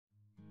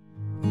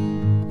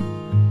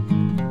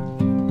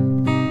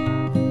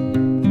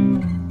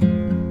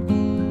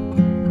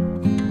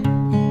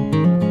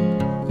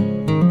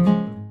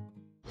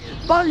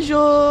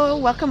Bonjour,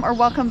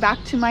 welcome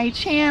back to my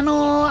channel.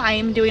 I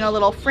am doing a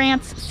little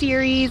France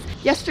series.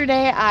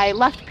 Yesterday I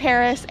left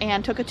Paris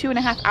and took a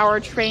 2.5-hour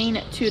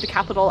train to the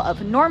capital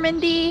of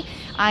Normandy.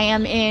 I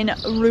am in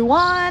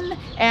Rouen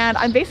and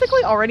I'm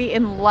basically already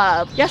in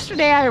love.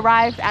 Yesterday I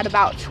arrived at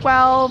about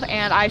 12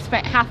 and I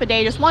spent half a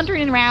day just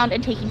wandering around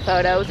and taking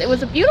photos. It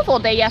was a beautiful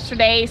day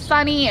yesterday,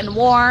 sunny and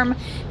warm.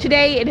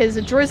 Today it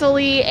is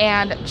drizzly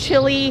and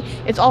chilly.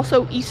 It's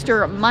also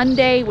Easter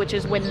Monday, which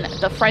is when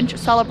the French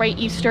celebrate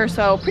Easter,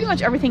 so pretty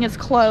much everything is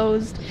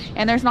closed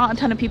and there's not a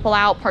ton of people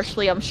out,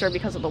 partially I'm sure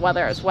because of the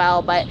weather as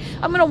well. But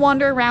I'm gonna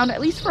wander around at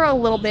least for a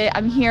little bit.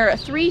 I'm here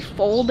 3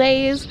 full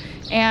days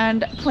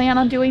and plan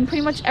on doing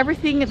pretty much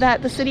everything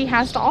that the city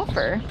has to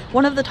offer.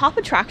 One of the top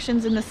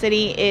attractions in the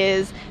city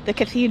is the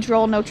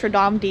Cathedral Notre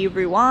Dame de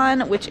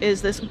Rouen, which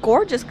is this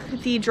gorgeous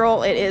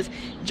cathedral. It is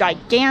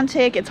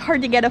gigantic. It's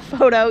hard to get a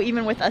photo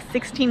even with a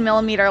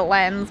 16mm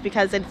lens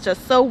because it's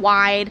just so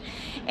wide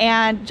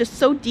and just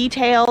so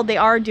detailed. They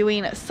are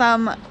doing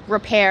some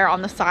repair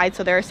on the side,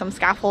 so there is some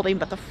scaffolding,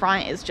 but the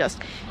front is just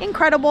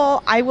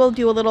incredible. I will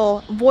do a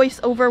little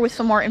voiceover with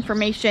some more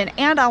information,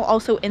 and I'll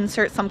also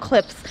insert some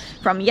clips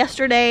from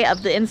yesterday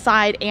of the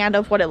inside and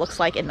of what it looks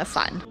like in the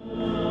sun.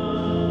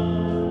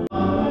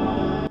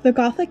 The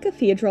Gothic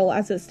cathedral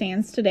as it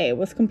stands today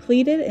was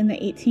completed in the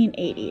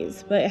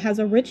 1880s, but it has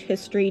a rich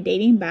history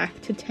dating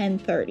back to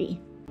 1030.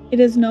 It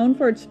is known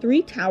for its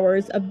 3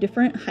 towers of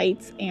different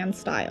heights and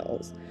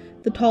styles.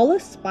 The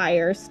tallest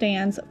spire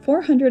stands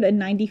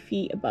 490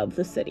 feet above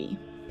the city.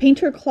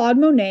 Painter Claude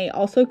Monet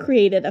also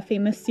created a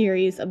famous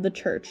series of the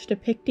church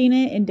depicting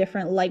it in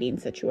different lighting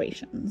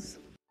situations.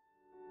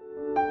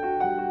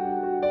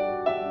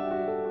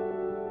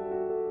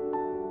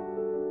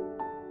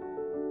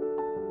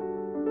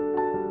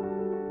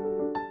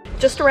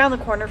 Just around the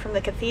corner from the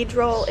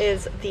cathedral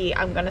is the,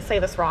 I'm gonna say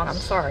this wrong, I'm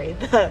sorry,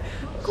 the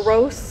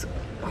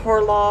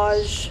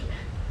Gros-Horloge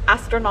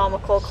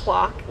Astronomical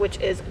clock, which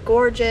is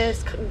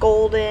gorgeous,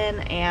 golden,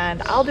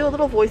 and I'll do a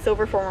little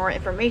voiceover for more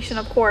information,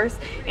 of course,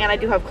 and I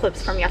do have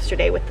clips from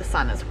yesterday with the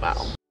sun as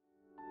well.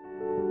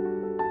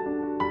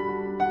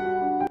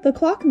 The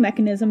clock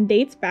mechanism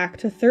dates back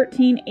to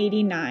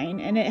 1389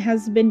 and it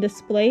has been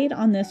displayed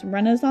on this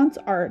Renaissance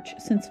arch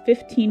since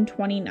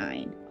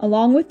 1529.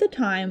 Along with the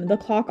time, the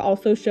clock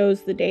also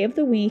shows the day of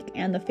the week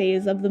and the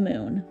phase of the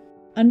moon.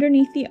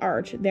 Underneath the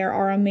arch, there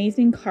are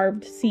amazing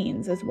carved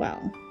scenes as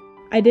well.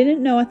 I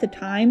didn't know at the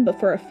time, but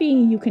for a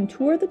fee, you can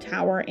tour the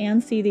tower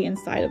and see the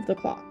inside of the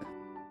clock.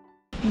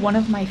 One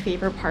of my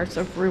favorite parts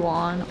of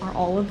Rouen are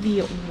all of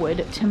the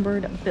wood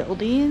timbered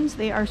buildings.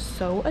 They are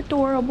so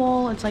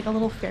adorable. It's like a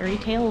little fairy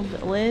tale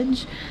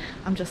village.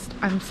 I'm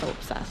so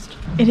obsessed.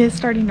 It is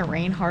starting to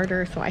rain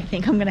harder, so I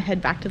think I'm gonna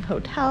head back to the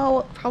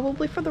hotel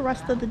probably for the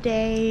rest of the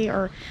day,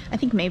 or I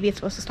think maybe it's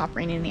supposed to stop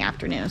raining in the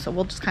afternoon, so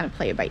we'll just kind of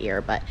play it by ear.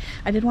 But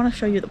I did want to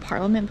show you the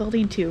Parliament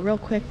building too real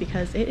quick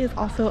because it is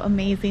also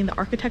amazing. The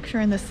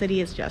architecture in the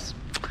city is just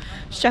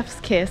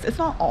chef's kiss. It's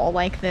not all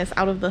like this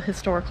out of the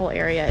historical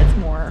area, it's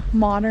more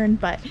modern,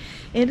 but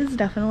it is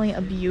definitely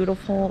a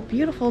beautiful,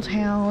 beautiful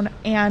town.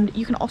 And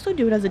you can also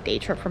do it as a day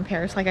trip from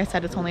Paris. Like I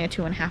said, it's only a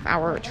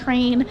 2.5-hour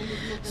train,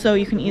 so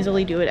you can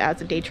easily do it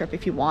as a day trip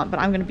if you want, but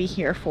I'm gonna be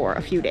here for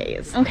a few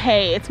days.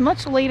 Okay, it's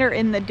much later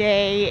in the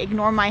day.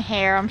 Ignore my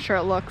hair, I'm sure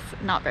it looks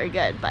not very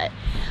good, but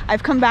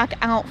I've come back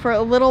out for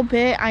a little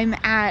bit. I'm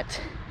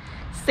at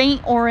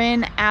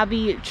Saint-Ouen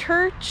Abbey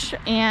Church,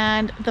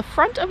 and the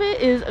front of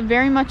it is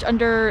very much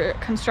under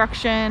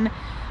construction,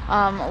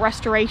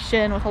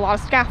 restoration with a lot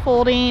of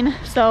scaffolding.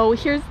 So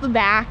here's the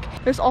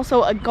back. There's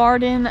also a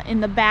garden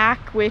in the back,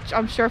 which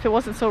I'm sure if it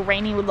wasn't so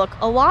rainy would look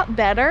a lot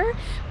better,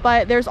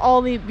 but there's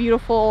all the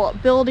beautiful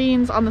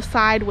buildings on the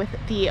side with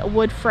the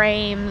wood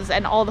frames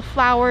and all the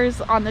flowers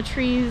on the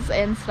trees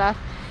and stuff.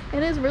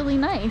 It is really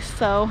nice.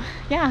 So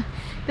yeah,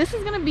 this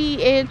is gonna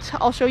be it.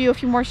 I'll show you a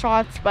few more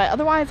shots, but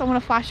otherwise I want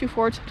to flash you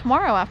forward to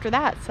tomorrow after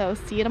that, so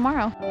see you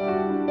tomorrow.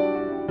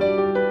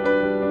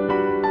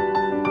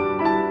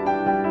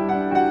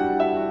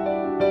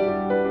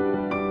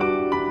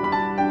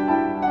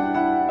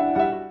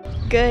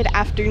 Good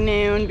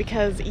afternoon,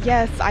 because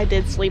yes, I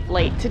did sleep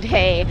late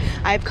today.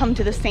 I've come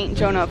to the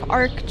Joan of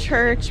Arc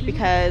church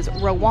because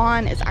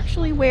Rouen is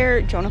actually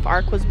where Joan of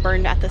Arc was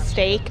burned at the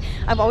stake.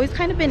 I've always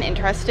kind of been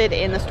interested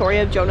in the story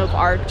of Joan of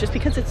Arc just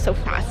because it's so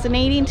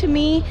fascinating to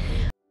me.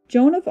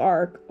 Joan of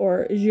Arc,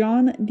 or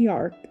Jeanne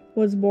d'Arc,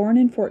 was born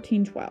in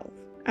 1412.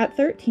 At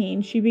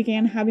 13, she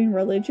began having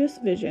religious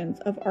visions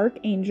of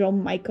Archangel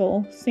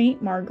Michael,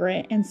 Saint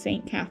Margaret, and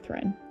Saint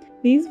Catherine.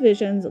 These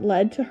visions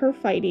led to her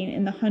fighting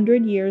in the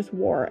 100 Years'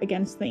 War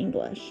against the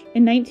English.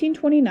 In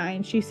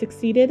 1929, she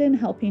succeeded in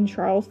helping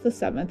Charles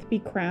VII be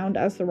crowned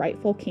as the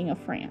rightful king of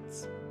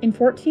France. In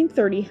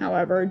 1430,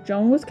 however,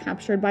 Joan was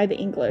captured by the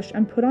English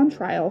and put on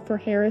trial for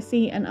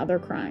heresy and other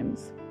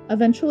crimes.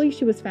 Eventually,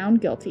 she was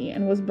found guilty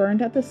and was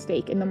burned at the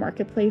stake in the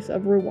marketplace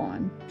of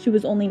Rouen. She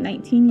was only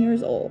 19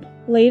 years old.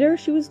 Later,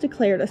 she was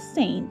declared a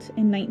saint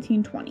in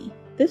 1920.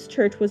 This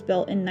church was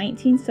built in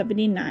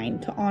 1979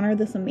 to honor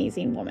this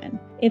amazing woman.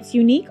 Its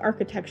unique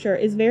architecture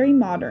is very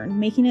modern,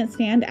 making it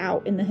stand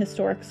out in the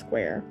historic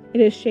square.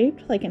 It is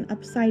shaped like an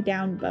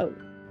upside-down boat.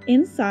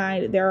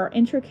 Inside, there are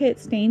intricate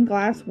stained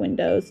glass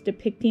windows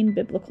depicting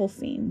biblical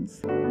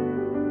scenes.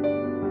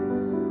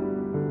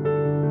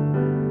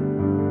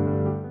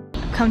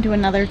 Come to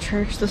another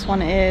church. This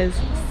one is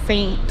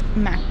St.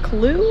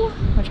 Maclou,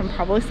 which I'm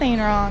probably saying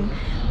wrong,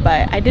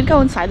 but I did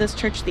go inside this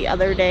church the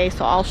other day,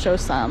 so I'll show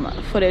some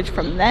footage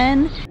from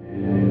then.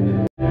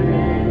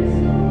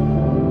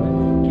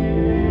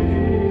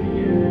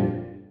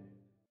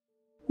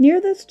 Near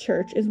this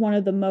church is one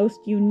of the most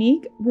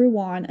unique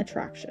Rouen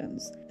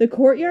attractions. The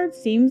courtyard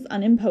seems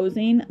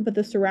unimposing, but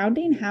the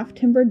surrounding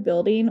half-timbered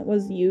building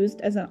was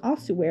used as an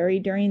ossuary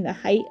during the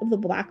height of the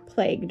Black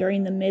Plague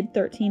during the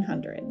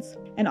mid-1300s.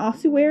 An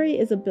ossuary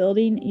is a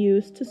building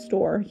used to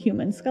store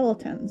human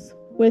skeletons.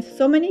 With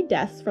so many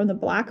deaths from the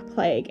Black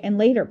Plague and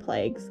later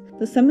plagues,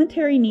 the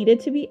cemetery needed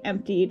to be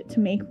emptied to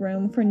make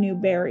room for new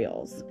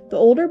burials. The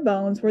older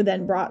bones were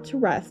then brought to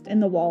rest in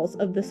the walls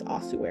of this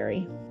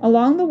ossuary.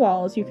 Along the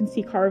walls, you can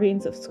see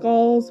carvings of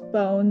skulls,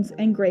 bones,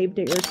 and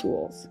gravedigger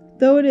tools.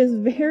 Though it is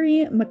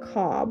very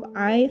macabre,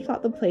 I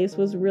thought the place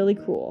was really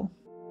cool.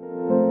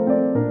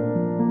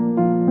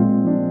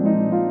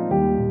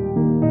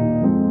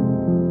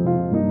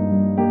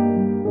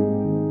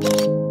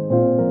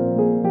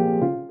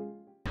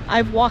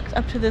 I've walked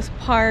up to this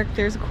park.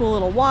 There's a cool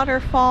little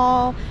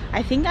waterfall.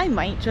 I think I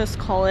might just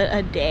call it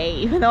a day,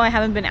 even though I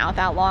haven't been out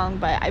that long,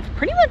 but I've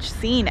pretty much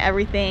seen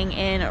everything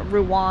in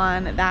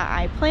Rouen that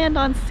I planned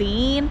on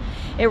seeing.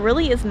 It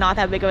really is not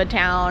that big of a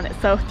town,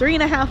 so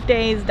 3.5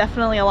 days,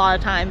 definitely a lot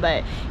of time,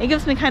 but it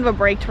gives me kind of a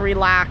break to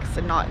relax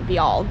and not be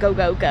all go,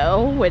 go,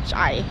 go, which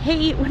I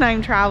hate when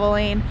I'm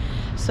traveling.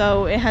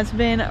 So it has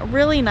been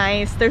really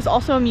nice. There's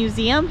also a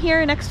museum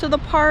here next to the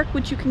park,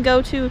 which you can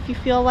go to if you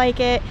feel like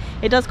it.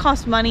 It does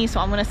cost money, so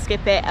I'm gonna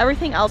skip it.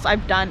 Everything else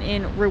I've done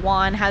in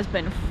Rouen has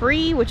been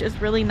free, which is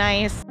really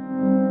nice.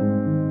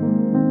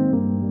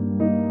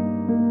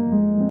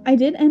 I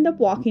did end up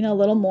walking a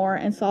little more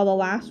and saw the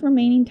last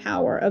remaining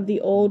tower of the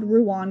old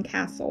Rouen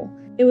castle.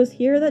 It was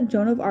here that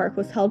Joan of Arc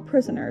was held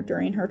prisoner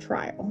during her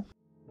trial.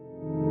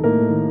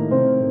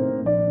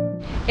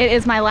 It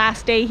is my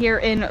last day here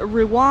in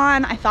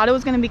Rouen. I thought it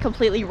was going to be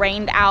completely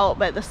rained out,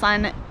 but the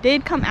sun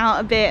did come out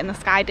a bit and the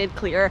sky did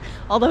clear.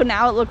 Although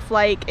now it looks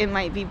like it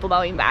might be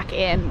blowing back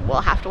in.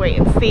 We'll have to wait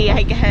and see,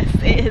 I guess.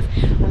 It is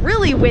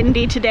really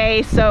windy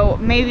today, so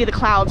maybe the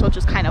clouds will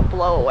just kind of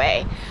blow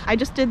away. I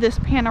just did this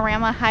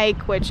panorama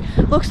hike, which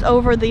looks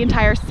over the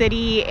entire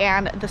city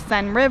and the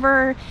Seine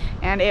River,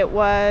 and it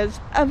was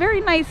a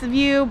very nice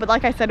view, but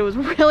like I said, it was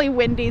really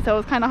windy, so it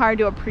was kind of hard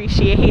to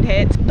appreciate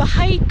it. The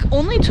hike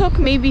only took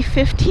maybe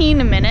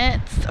 15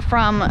 minutes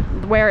from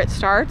where it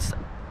starts,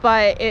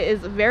 but it is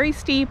very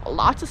steep,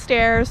 lots of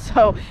stairs,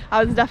 so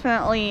I was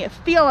definitely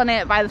feeling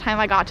it by the time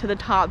I got to the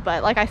top,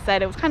 but like I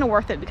said, it was kind of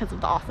worth it because of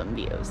the awesome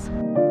views.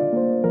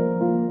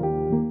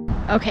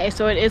 Okay,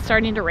 so it is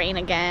starting to rain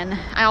again.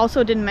 I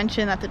also didn't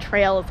mention that the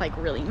trail is like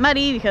really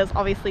muddy because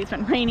obviously it's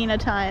been raining a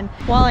ton.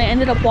 Well, I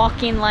ended up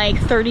walking like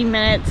 30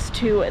 minutes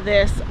to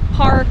this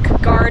park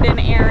garden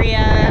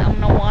area.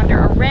 I'm gonna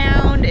wander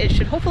around. It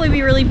should hopefully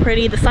be really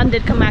pretty. The sun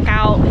did come back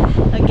out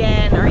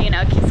again, or you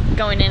know, keeps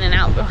going in and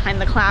out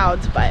behind the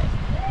clouds, but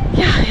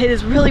yeah, it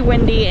is really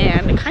windy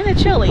and kind of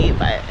chilly,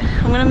 but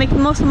I'm gonna make the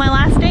most of my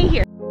last day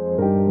here.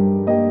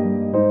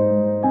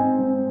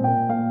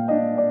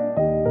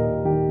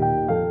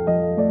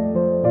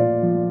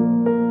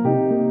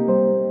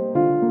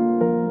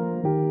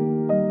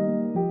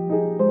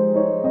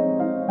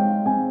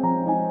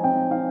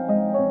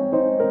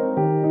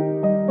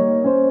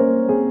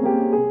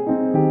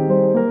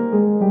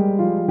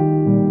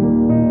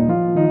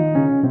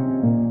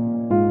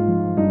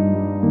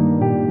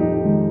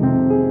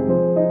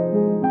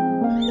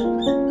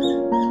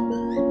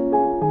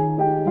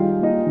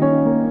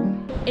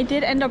 It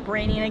did end up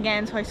raining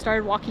again, so I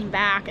started walking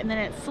back, and then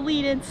it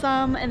sleeted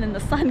some, and then the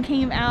sun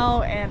came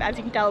out, and as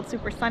you can tell, it's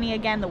super sunny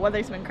again. The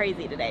weather's been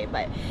crazy today,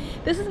 but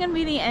this is gonna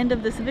be the end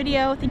of this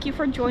video. Thank you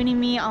for joining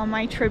me on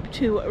my trip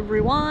to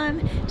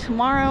Rouen.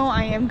 Tomorrow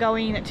I am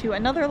going to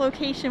another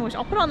location, which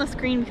I'll put on the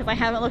screen because I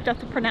haven't looked up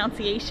the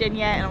pronunciation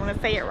yet and I'm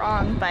gonna say it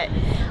wrong, but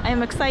I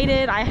am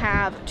excited. I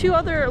have 2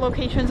 other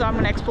locations I'm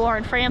gonna explore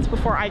in France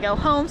before I go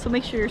home, so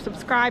make sure you're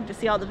subscribed to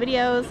see all the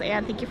videos,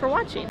 and thank you for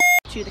watching.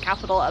 To the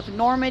capital of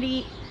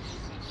Normandy.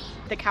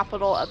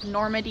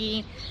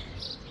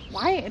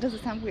 Why does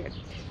it sound weird?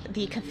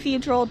 The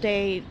Cathedral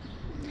de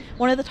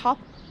one of the top